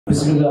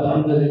بسم الله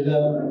الحمد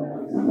لله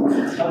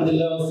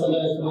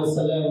والصلاة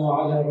والسلام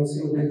على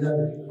رسول الله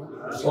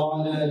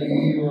وعلى آله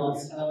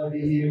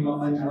وأصحابه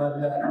ومن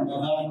والاه أما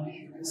بعد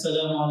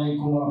السلام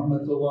عليكم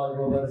ورحمة الله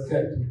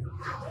وبركاته.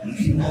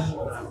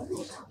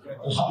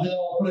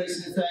 Alhamdulillah, all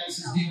praise and thanks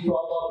is due to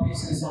Allah,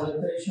 peace and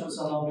salutations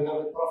on our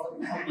beloved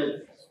Prophet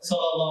Muhammad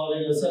sallallahu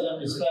alayhi wa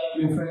sallam, his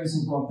family, friends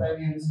and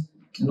companions,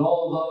 and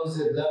all those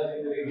that love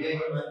him and revere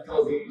him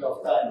until the end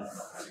of time.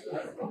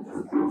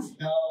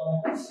 Now,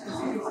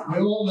 we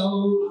all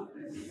know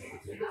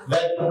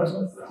that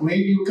when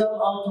you come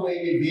out to an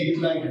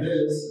event like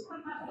this,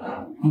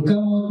 you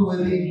come out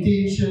with the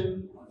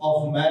intention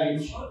of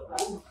marriage.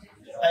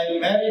 And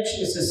marriage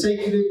is a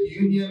sacred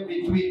union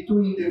between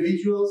two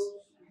individuals,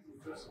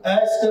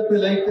 as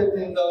stipulated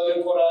in the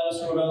Holy Quran,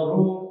 Surah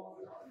Rum,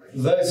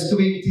 verse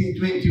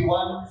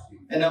 20-21.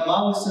 And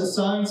amongst the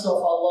signs of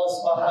Allah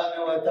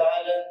subhanahu wa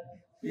ta'ala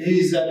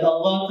is that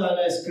Allah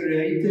ta'ala has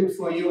created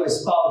for you a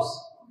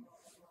spouse.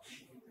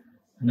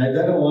 And I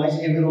don't know why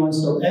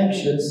everyone's so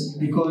anxious,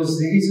 because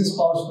there is a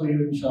spouse for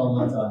you,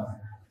 inshallah ta'ala.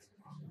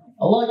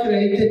 Allah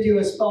created you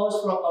a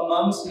spouse from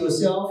amongst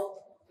yourself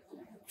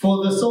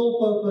for the sole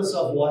purpose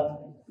of what?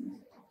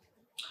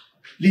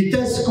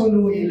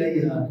 لِتَسْكُنُوا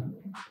إِلَيْهَا.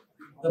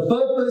 The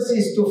purpose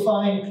is to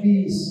find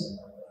peace.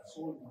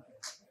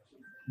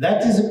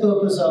 That is the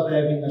purpose of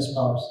having a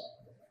spouse.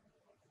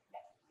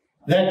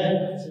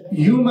 That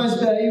you must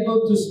be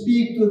able to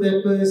speak to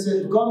that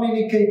person,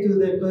 communicate to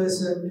that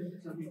person,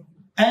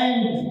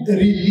 and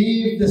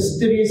relieve the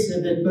stress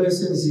that that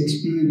person is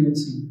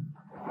experiencing.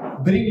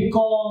 Bring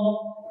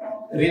calm,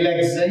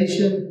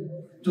 relaxation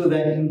to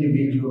that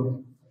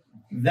individual.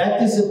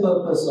 That is the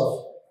purpose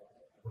of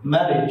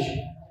marriage.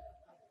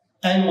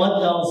 And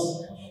what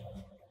else?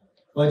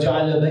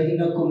 وَجَعَلَ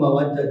بَيْنَكُمْ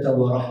مَوَدَّةً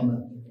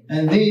وَرَحْمَةً.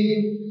 And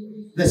then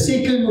the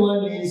second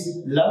one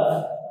is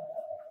love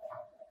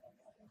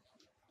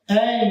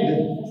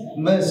and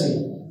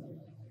mercy.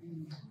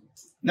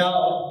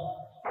 Now,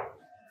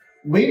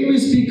 when we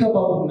speak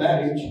about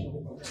marriage,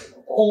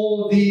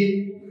 all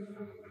the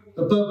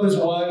purpose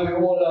why we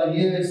all are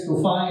here is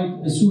to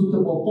find a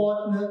suitable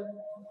partner.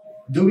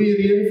 Do we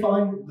really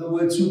find the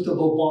word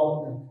suitable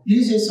partner?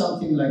 Is it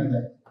something like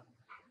that?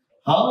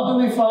 How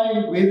do we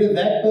find whether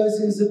that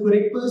person is the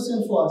correct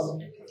person for us?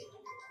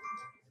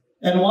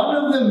 And one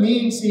of the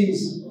means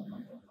is,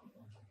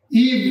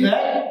 if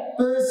that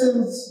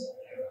person's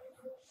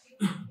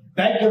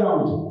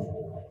background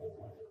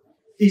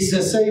is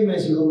the same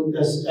as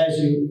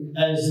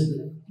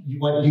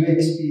what you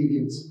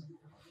experience.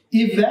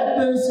 If that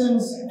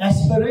person's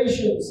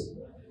aspirations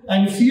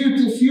and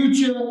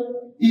future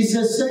is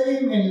the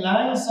same and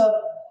lines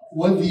up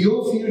with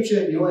your future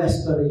and your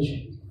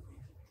aspiration,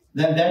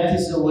 then that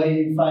is the way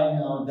you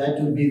find out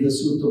that will be the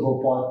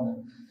suitable partner.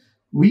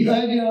 We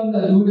earlier on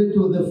alluded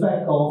to the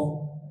fact of,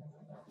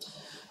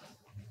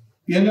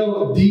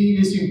 deen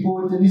is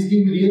important. Is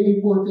deen really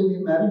important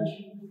in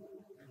marriage?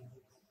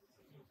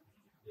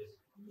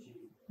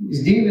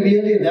 Is deen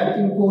really that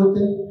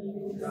important?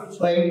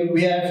 When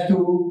we have to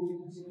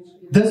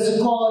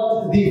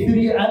discard the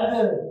three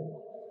other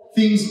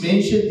things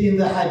mentioned in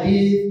the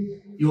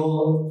hadith,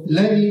 your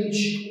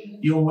lineage,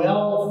 your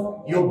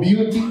wealth, your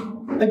beauty.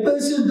 A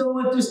person don't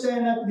want to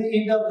stand up at the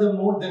end of the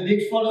morning, the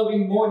next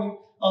following morning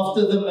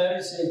after the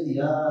marriage, said,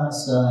 Ya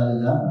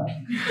Salam.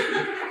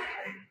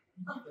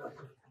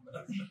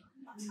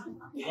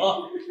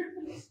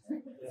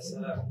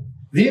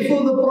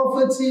 Therefore the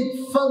Prophet said,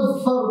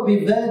 فَاظْفَرْ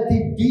بِذَاتِ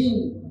الدِّينِ.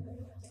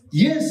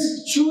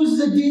 Yes, choose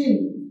the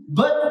deen,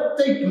 but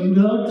take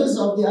notice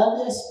of the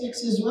other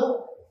aspects as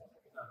well.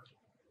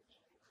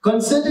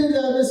 Consider the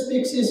other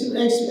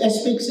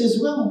aspects as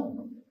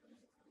well.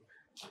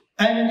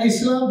 And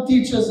Islam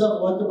teaches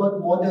us what about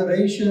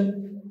moderation.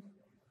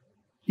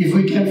 If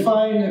we can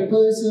find a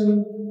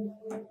person,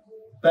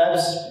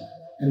 perhaps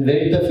a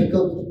very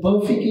difficult,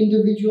 perfect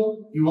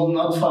individual, you will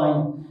not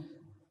find.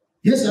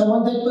 Yes, I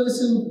want that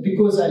person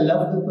because I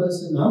love the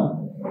person.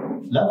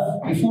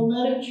 Love before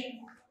marriage.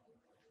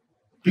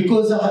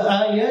 Because the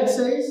ayat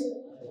says,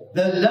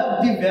 the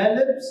love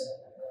develops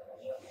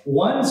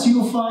once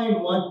you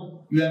find one,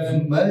 you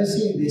have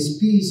mercy and there's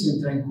peace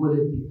and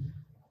tranquility.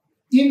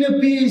 Inner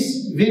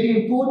peace,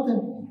 very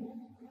important.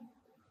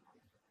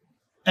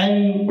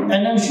 And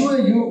I'm sure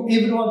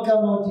everyone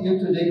come out here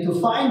today to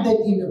find that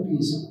inner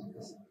peace.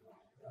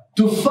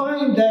 To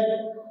find that,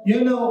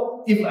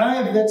 if I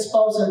have that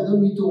spouse, I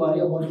don't need to worry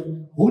about it.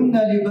 هُنَّ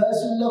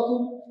لِبَاسٌ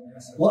لَكُمْ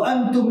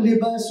وَأَنْتُمْ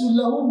لِبَاسٌ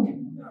لَهُنَّ.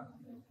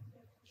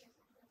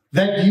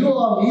 That you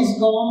are his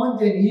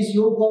garment and he's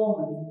your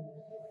garment.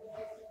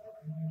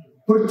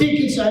 Protect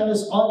each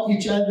other's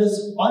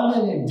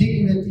honor and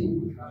dignity.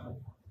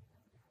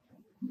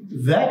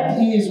 That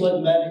is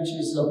what marriage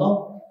is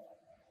about.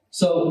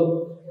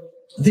 So,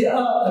 there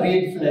are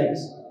red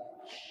flags.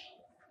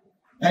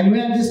 And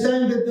we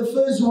understand that the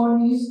first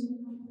one is,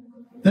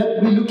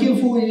 that we're looking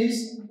for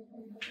is,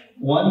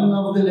 one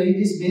of the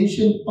ladies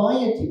mentioned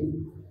piety,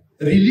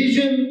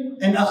 religion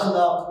and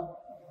akhlaq.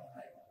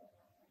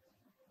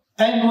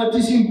 And what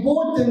is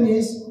important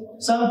is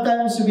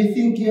sometimes we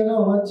think, you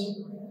know what,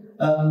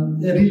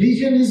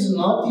 religion is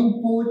not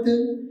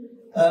important.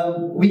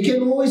 We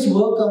can always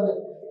work on it.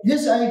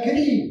 Yes, I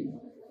agree.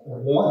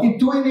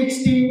 To an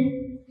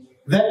extent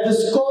that the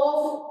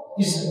scarf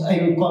is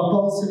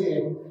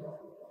compulsory.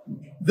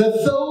 The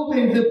thobe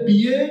and the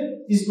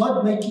beard is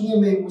not making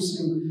him a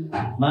Muslim.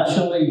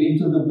 MashaAllah, he went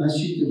to the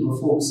masjid to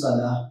perform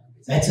salah.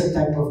 That's a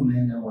type of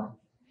man I want.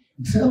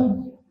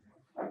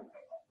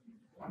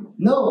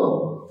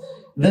 No.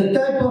 The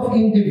type of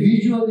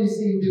individual is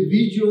the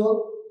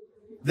individual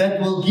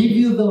that will give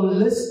you the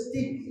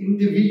holistic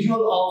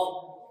individual of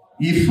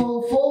he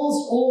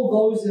fulfills all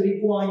those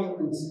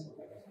requirements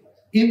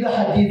in the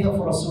hadith of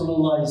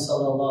Rasulullah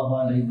sallallahu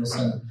alayhi wa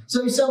sallam.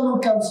 So if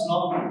someone comes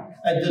knock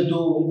at the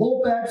door,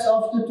 or perhaps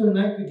after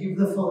tonight you give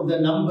the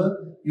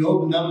number,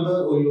 your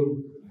number or your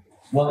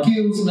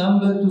wakil's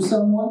number to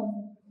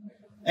someone,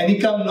 and he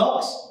comes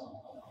knocks,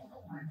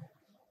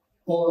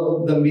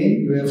 or the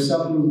men, you have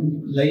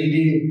some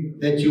lady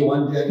that you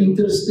want, are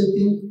interested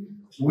in.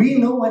 We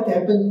know what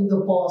happened in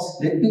the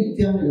past. Let me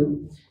tell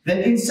you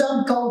that in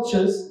some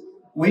cultures,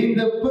 when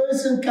the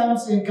person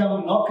comes and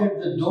knock at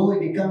the door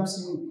and he comes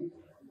in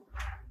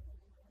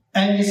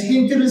and is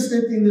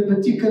interested in the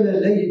particular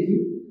lady,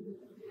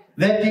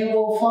 that he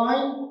will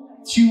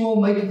find she will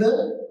make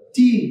the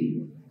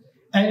tea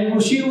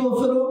and she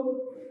will throw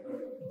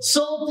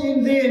salt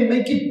in there and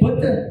make it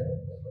bitter.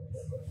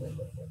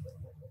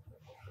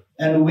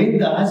 And when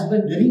the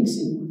husband drinks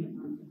it,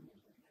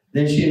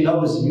 then she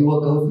knows you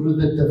will go through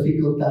the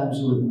difficult times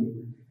with me.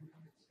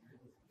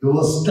 You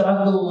will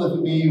struggle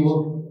with me, you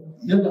will,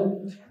 you know.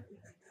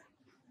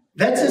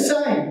 That's a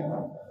sign,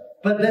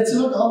 but that's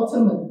not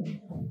ultimate.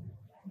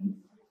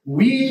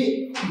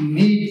 We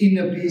need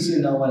inner peace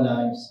in our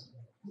lives.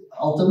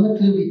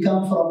 Ultimately, we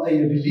come from a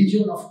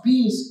religion of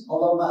peace.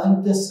 Allahumma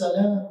anta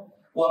salam,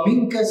 wa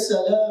minka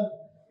salam,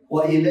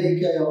 wa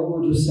ilayka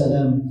ya'udu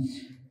salam.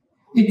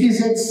 It is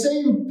that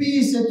same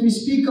peace that we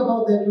speak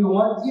about, that we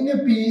want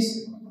inner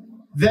peace,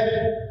 that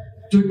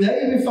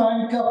today we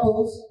find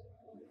couples,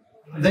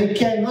 they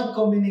cannot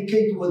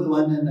communicate with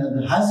one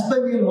another.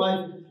 Husband and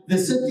wife, they're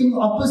sitting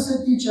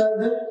opposite each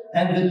other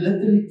and they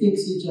literally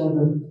text each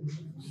other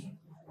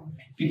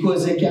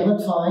because they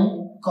cannot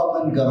find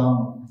common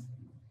ground.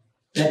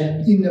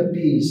 That inner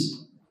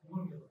peace.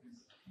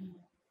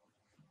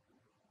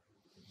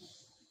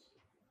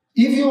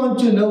 If you want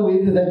to know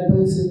whether that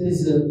person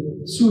is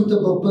a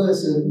suitable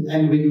person,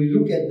 and when we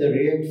look at the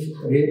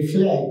red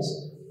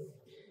flags,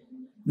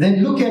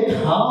 then look at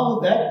how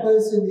that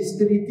person is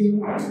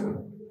treating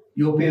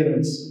your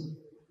parents.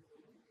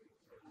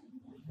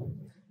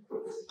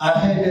 I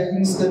had an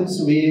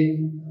instance where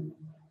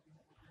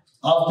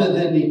after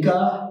the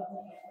nikah,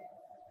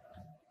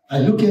 I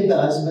look at the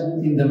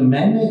husband in the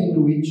manner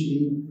in which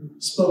he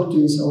spoke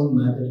to his own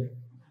mother.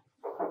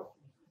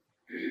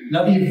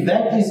 Now, if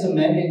that is the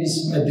man he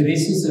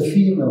addresses a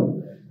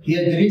female, he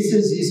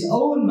addresses his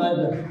own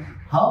mother,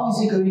 how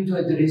is he going to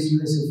address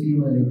you as a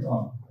female later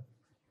on?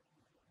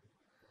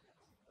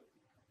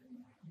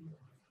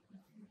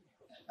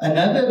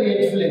 Another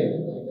red flag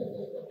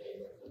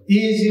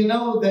is, you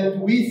know, that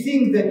we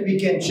think that we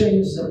can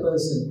change the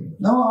person.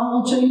 No, I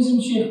will change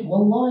him, Sheikh.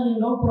 Wallahi,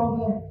 no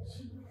problem.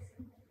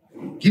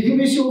 Give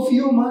him a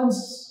few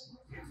months.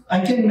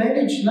 I can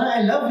manage. Now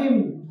I love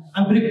him.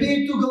 I'm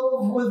prepared to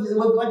go with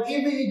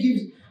whatever he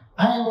gives.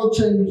 I will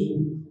change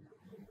him.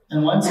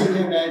 And once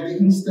again, I had the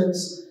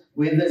instance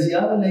where this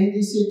young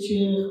lady said,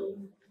 Sheikh,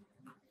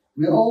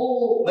 we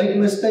all make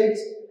mistakes,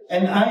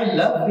 and I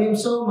love him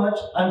so much.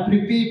 I'm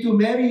prepared to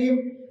marry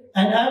him.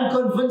 And I'm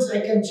convinced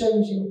I can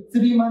change him.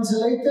 3 months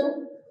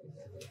later,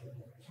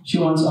 she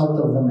wants out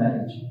of the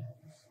marriage.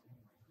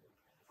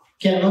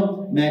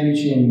 Cannot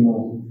manage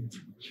anymore.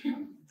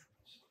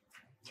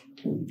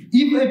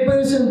 If a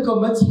person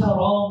commits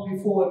haram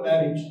before a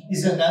marriage,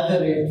 is another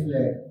red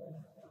flag.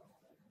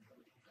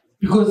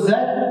 Because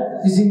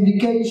that is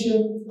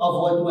indication of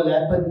what will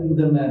happen in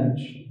the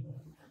marriage.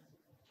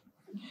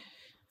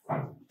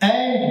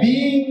 And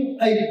being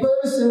a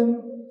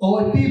person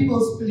or a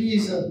people's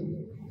pleaser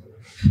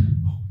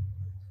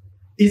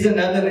is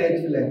another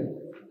red flag.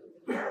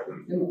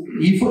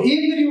 If for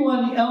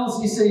everyone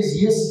else he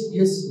says yes,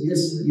 yes,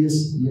 yes,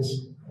 yes, yes,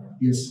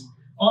 yes.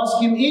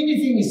 Ask him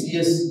anything, is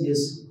yes,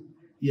 yes,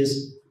 yes.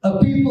 A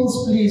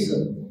people's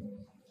pleaser.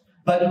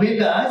 But when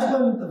the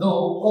husband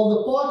or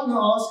the partner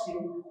asks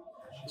him,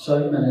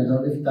 sorry man, I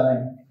don't have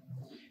time.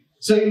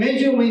 So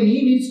imagine when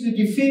he needs to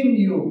defend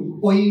you,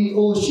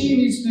 or she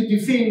needs to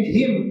defend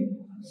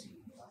him,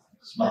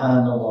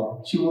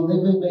 subhanallah, she will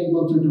never be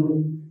able to do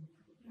it.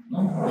 No?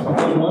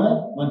 Because why?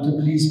 I want to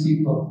please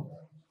people.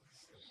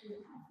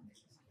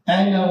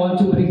 And I want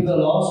to bring the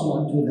last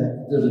one to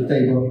the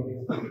table.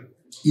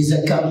 Is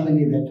a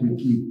company that we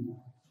keep.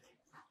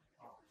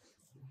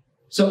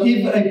 So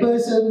if a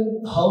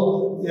person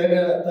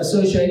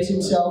associates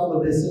himself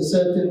with a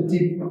certain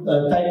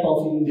type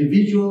of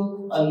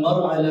individual, a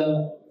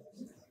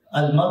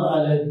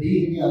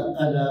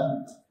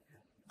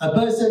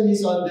person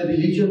is on the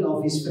religion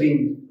of his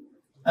friend.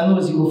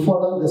 Otherwise, you will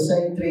follow the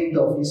same trend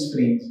of his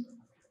friends.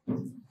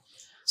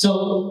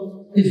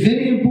 So, it's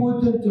very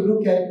important to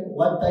look at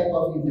what type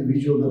of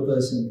individual the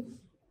person,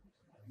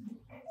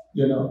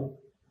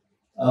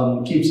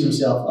 keeps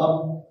himself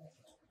up.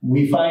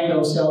 We find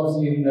ourselves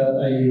in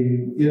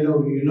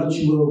you're not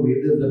sure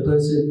whether the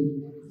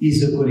person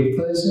is a correct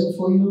person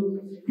for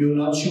you. You're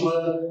not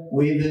sure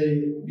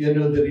whether,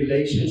 the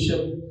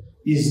relationship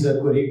is the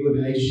correct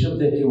relationship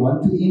that you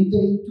want to enter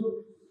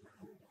into.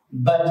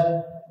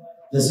 But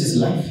this is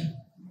life.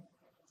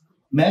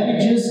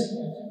 Marriages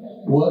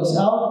works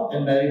out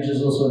and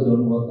marriages also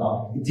don't work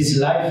out. It is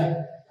life.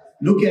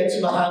 Look at,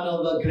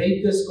 subhanAllah,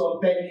 greatest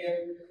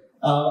companion,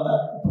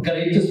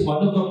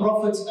 one of the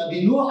prophets,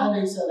 Nabi Nuh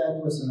alayhi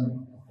salatu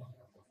wasalam.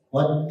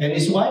 And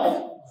his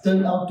wife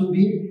turned out to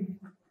be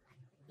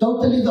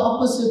totally the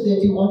opposite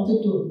that he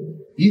wanted to.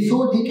 He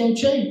thought he can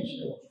change.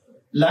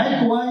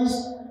 Likewise,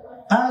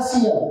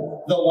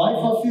 Asiya, the wife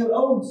of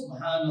Fir'aun,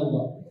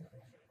 subhanAllah.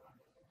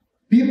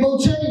 People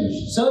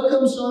change.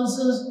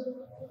 Circumstances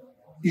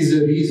is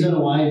the reason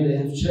why they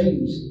have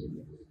changed.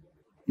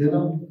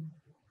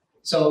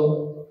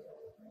 So,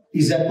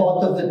 is that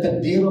part of the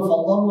taqdeer of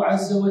Allah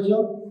Azza wa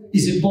Jal?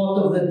 Is it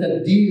part of the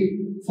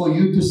taqdeer for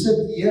you to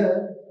sit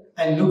here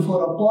and look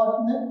for a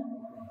partner?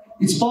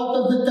 It's part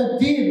of the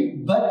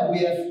taqdeer, but we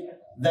have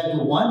that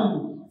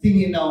one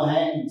thing in our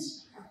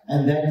hands,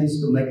 and that is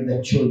to make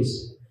that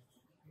choice.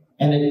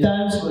 And at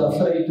times we're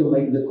afraid to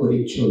make the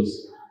correct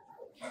choice.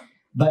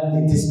 But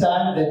it is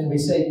time that we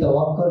say,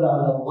 Tawakkul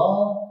ala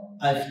Allah,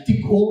 I've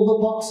ticked all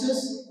the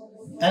boxes,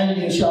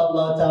 and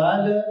inshallah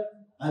ta'ala,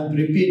 I'm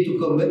prepared to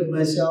commit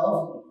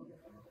myself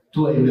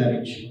to a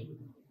marriage.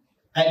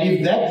 And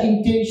if that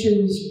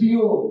intention is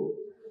pure,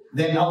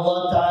 then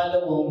Allah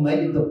ta'ala will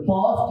make the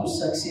path to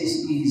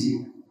success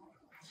easy.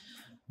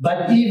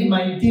 But if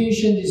my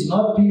intention is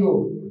not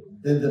pure,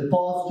 then the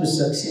path to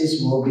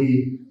success will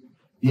be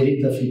very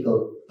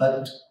difficult.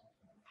 But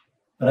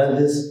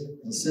brothers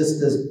and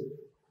sisters,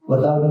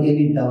 without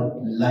any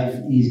doubt, life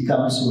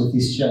comes with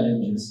its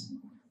challenges.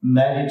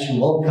 Marriage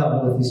will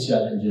come with its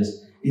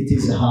challenges. It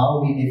is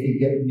how we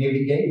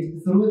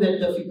navigate through the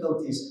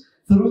difficulties,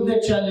 through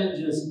the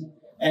challenges,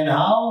 and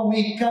how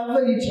we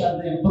cover each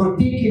other and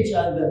protect each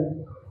other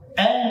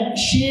and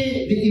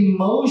share the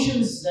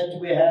emotions that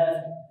we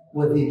have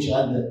with each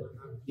other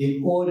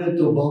in order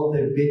to build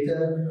a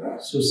better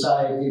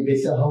society,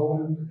 better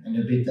home, and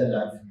a better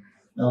life.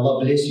 May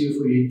Allah bless you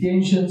for your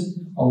intentions.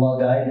 Allah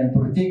guide and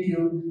protect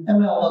you. And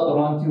may Allah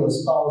grant you a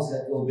spouse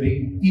that will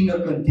bring inner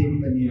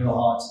contentment in your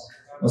hearts.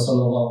 Wa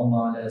sallallahu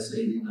ala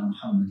Sayyidina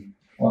Muhammad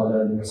wa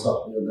ala alihi wa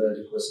sahbihi wa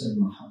barik wa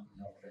sallam.